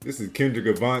This is Kendrick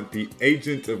Avant, the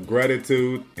agent of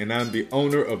gratitude, and I'm the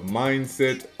owner of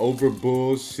Mindset Over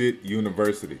Bullshit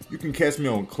University. You can catch me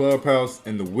on Clubhouse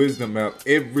and the Wisdom app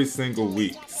every single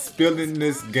week, spilling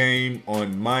this game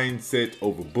on Mindset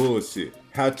Over Bullshit.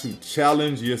 How to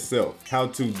challenge yourself, how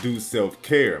to do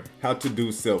self-care, how to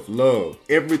do self-love,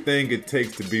 everything it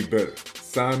takes to be better.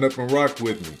 Sign up and rock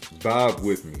with me, vibe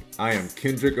with me. I am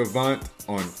Kendrick Avant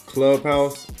on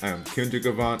Clubhouse. I am Kendrick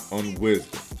Avant on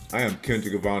Wisdom. I am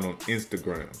Kendrick Avant on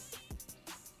Instagram.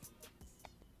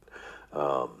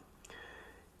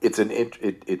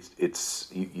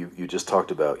 You just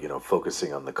talked about,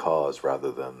 focusing on the cause rather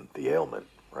than the ailment,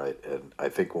 right? And I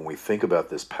think when we think about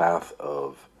this path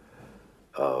of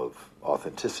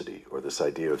authenticity, or this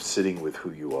idea of sitting with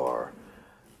who you are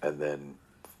and then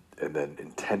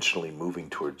intentionally moving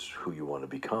towards who you want to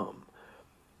become,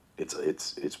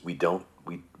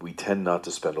 we tend not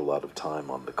to spend a lot of time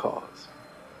on the cause,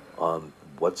 on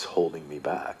what's holding me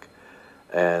back.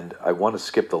 And I want to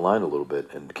skip the line a little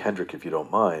bit, and Kendrick, if you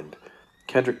don't mind,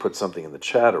 Kendrick put something in the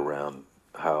chat around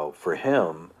how for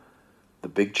him the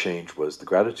big change was the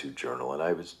gratitude journal. And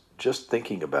I was just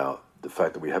thinking about the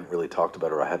fact that we haven't really talked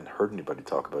about, or I hadn't heard anybody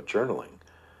talk about journaling.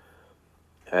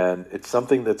 And it's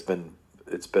something it's been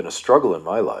a struggle in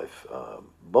my life,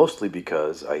 mostly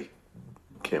because I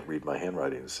can't read my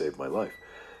handwriting to save my life.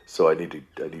 So I need to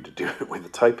do it with the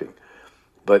typing.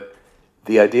 But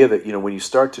the idea that, when you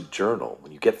start to journal,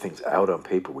 when you get things out on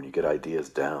paper, when you get ideas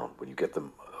down, when you get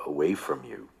them away from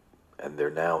you, and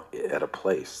they're now at a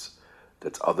place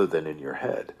that's other than in your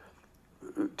head,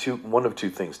 one of two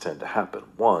things tend to happen.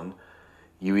 One,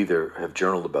 you either have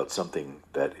journaled about something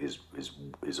that is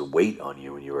a weight on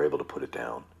you and you were able to put it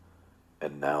down,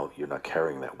 and now you're not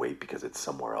carrying that weight because it's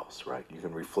somewhere else, right? You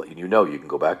can reflect, and you can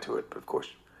go back to it, but of course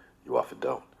you often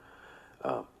don't,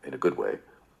 in a good way.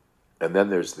 And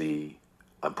then there's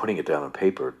I'm putting it down on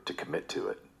paper to commit to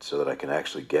it so that I can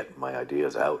actually get my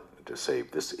ideas out to say,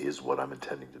 this is what I'm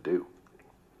intending to do,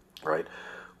 right?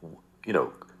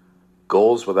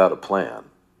 Goals without a plan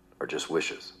are just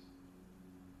wishes.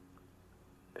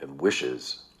 And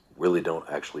wishes really don't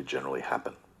actually generally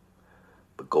happen,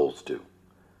 but goals do.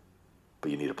 But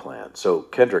you need a plan. So,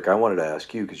 Kendrick, I wanted to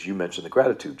ask you, because you mentioned the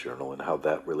gratitude journal and how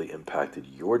that really impacted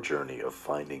your journey of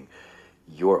finding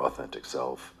your authentic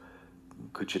self.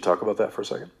 Could you talk about that for a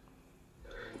second?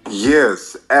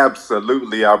 Yes,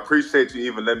 absolutely. I appreciate you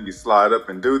even letting me slide up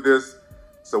and do this.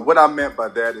 So what I meant by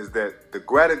that is that the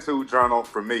gratitude journal,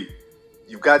 for me,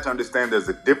 you've got to understand there's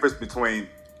a difference between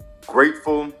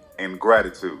grateful and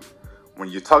gratitude. When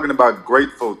you're talking about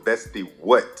grateful, that's the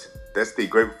what. That's the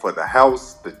grateful for the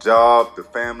house, the job, the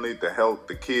family, the health,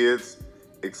 the kids,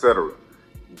 etc.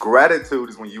 Gratitude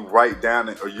is when you write down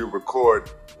or you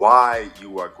record why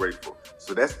you are grateful.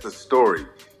 So that's the story.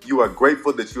 You are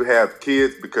grateful that you have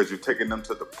kids because you're taking them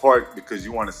to the park because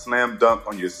you want to slam dunk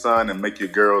on your son and make your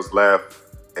girls laugh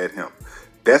at him.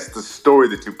 That's the story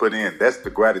that you put in. That's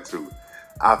the gratitude.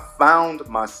 I found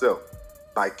myself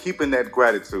by keeping that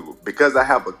gratitude, because I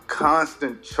have a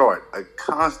constant chart, a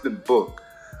constant book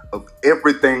of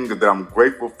everything that I'm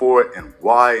grateful for and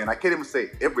why. And I can't even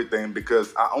say everything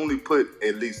because I only put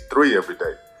at least 3 every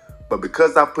day. But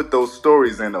because I put those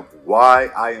stories in of why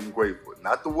I am grateful,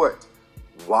 not the what,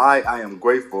 why I am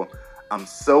grateful, I'm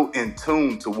so in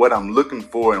tune to what I'm looking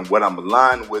for and what I'm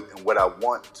aligned with and what I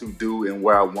want to do and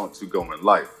where I want to go in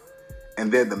life.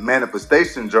 And then the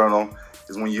manifestation journal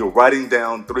is when you're writing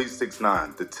down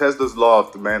 369, the Tesla's law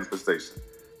of the manifestation.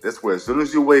 That's where as soon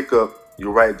as you wake up,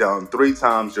 you write down 3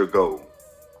 times your goal.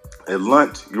 At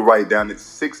lunch, you write down it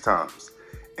 6 times.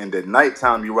 And at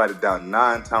nighttime, you write it down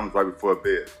 9 times right before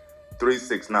bed.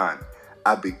 369.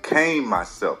 I became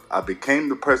myself. I became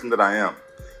the person that I am.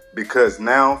 Because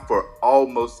now for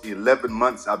almost 11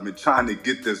 months, I've been trying to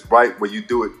get this right where you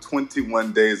do it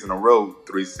 21 days in a row,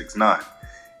 369.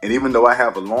 And even though I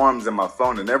have alarms in my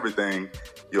phone and everything,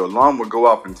 your alarm will go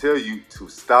off and tell you to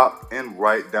stop and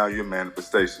write down your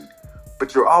manifestation.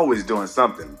 But you're always doing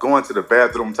something, going to the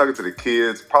bathroom, talking to the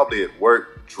kids, probably at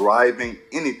work, driving,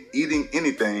 eating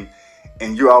anything.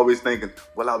 And you're always thinking,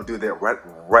 well, I'll do that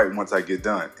right once I get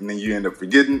done. And then you end up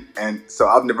forgetting. And so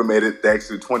I've never made it to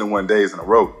actually 21 days in a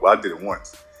row. Well, I did it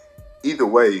once. Either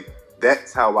way,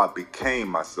 that's how I became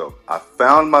myself. I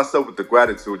found myself with the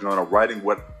gratitude journal, writing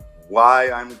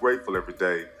why I'm grateful every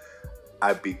day.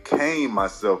 I became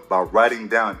myself by writing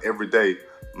down every day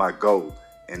my goal.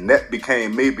 And that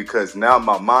became me because now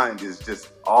my mind is just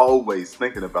always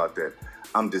thinking about that.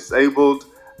 I'm disabled.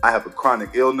 I have a chronic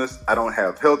illness. I don't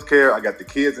have health care. I got the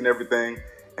kids and everything.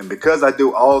 And because I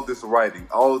do all this writing,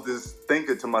 all this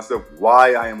thinking to myself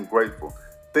why I am grateful,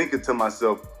 thinking to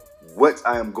myself what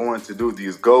I am going to do,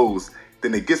 these goals,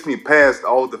 then it gets me past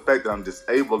all the fact that I'm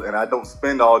disabled and I don't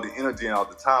spend all the energy and all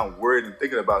the time worried and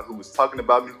thinking about who was talking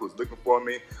about me, who was looking for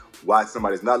me, why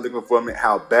somebody's not looking for me,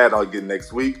 how bad I'll get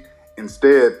next week.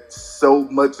 Instead, so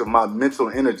much of my mental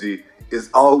energy is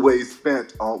always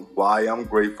spent on why I'm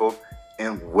grateful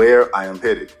and where I am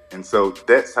headed. And so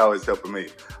that's how it's helping me.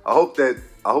 I hope that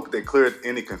cleared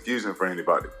any confusion for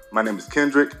anybody. My name is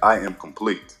Kendrick. I am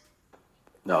complete.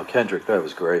 No, Kendrick, that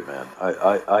was great, man.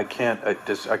 I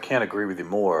can't agree with you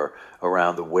more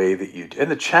around the way that you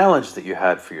and the challenge that you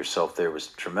had for yourself there was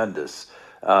tremendous.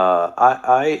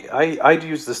 I'd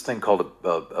use this thing called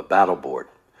a battle board,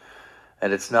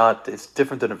 and it's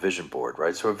different than a vision board,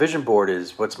 right? So a vision board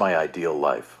is what's my ideal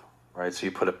life, right? So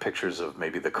you put up pictures of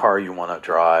maybe the car you want to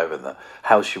drive and the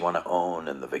house you want to own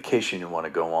and the vacation you want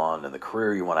to go on and the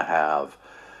career you want to have,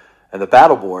 and the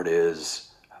battle board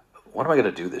is what am I going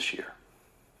to do this year?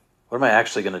 What am I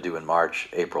actually going to do in March,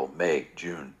 April, May,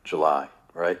 June, July,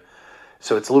 right?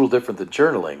 So it's a little different than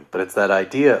journaling, but it's that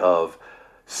idea of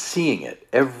seeing it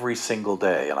every single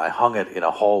day. And I hung it in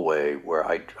a hallway where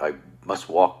I must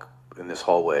walk in this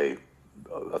hallway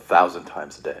 1,000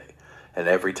 times a day. And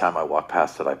every time I walk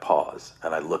past it, I pause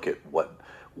and I look at what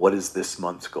is this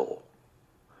month's goal?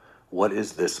 What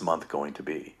is this month going to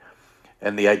be?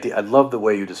 And the idea, I love the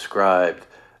way you described,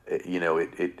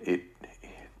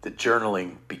 the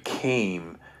journaling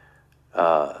became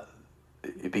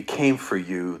for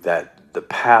you that the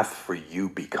path for you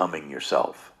becoming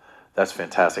yourself. That's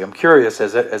fantastic. I'm curious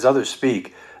as others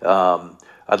speak.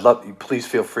 I'd love. Please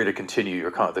feel free to continue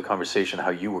the conversation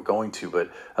how you were going to, but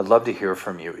I'd love to hear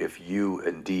from you if you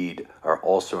indeed are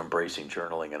also embracing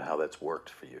journaling and how that's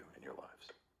worked for you in your lives.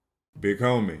 Big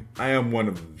homie, I am one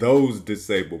of those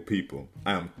disabled people.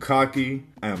 I am cocky,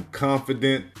 I am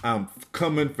confident, I'm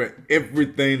coming for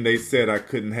everything they said I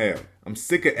couldn't have. I'm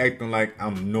sick of acting like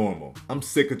I'm normal. I'm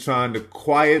sick of trying to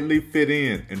quietly fit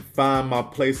in and find my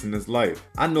place in this life.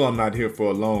 I know I'm not here for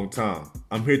a long time.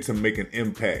 I'm here to make an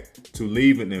impact, to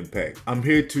leave an impact. I'm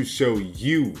here to show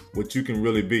you what you can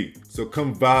really be. So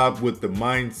come vibe with the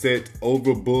Mindset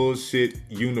Over Bullshit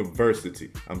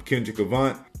University. I'm Kendrick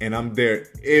Avant, and I'm there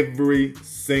every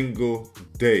single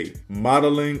day,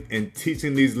 modeling and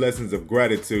teaching these lessons of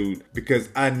gratitude because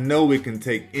I know it can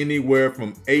take anywhere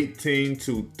from 18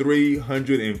 to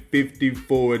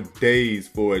 354 days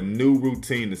for a new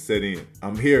routine to set in.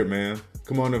 I'm here, man.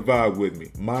 Come on and vibe with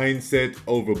me. Mindset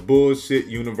Over Bullshit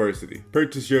University.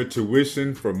 Purchase your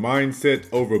tuition for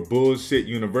Mindset Over Bullshit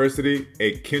University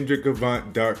at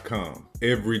KendrickAvant.com.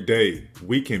 Every day,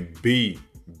 we can be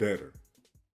better.